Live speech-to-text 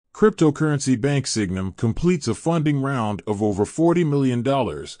Cryptocurrency bank Signum completes a funding round of over $40 million,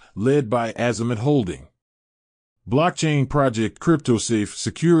 led by Azimuth Holding. Blockchain project CryptoSafe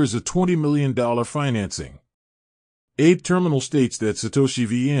secures a $20 million financing. Abe Terminal states that Satoshi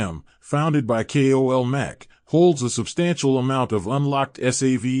VM, founded by KOL Mac, holds a substantial amount of unlocked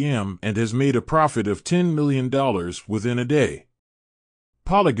SAVM and has made a profit of $10 million within a day.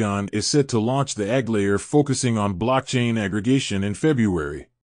 Polygon is set to launch the AG layer focusing on blockchain aggregation in February.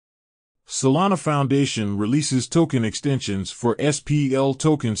 Solana Foundation releases token extensions for SPL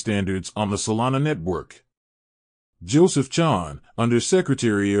token standards on the Solana network. Joseph Chan,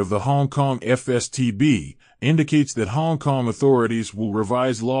 Undersecretary of the Hong Kong FSTB, indicates that Hong Kong authorities will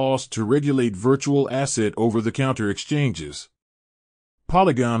revise laws to regulate virtual asset over-the-counter exchanges.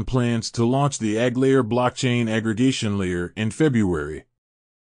 Polygon plans to launch the AG layer blockchain aggregation layer in February.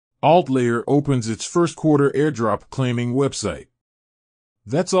 AltLayer opens its first quarter airdrop claiming website.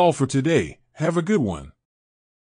 That's all for today. Have a good one.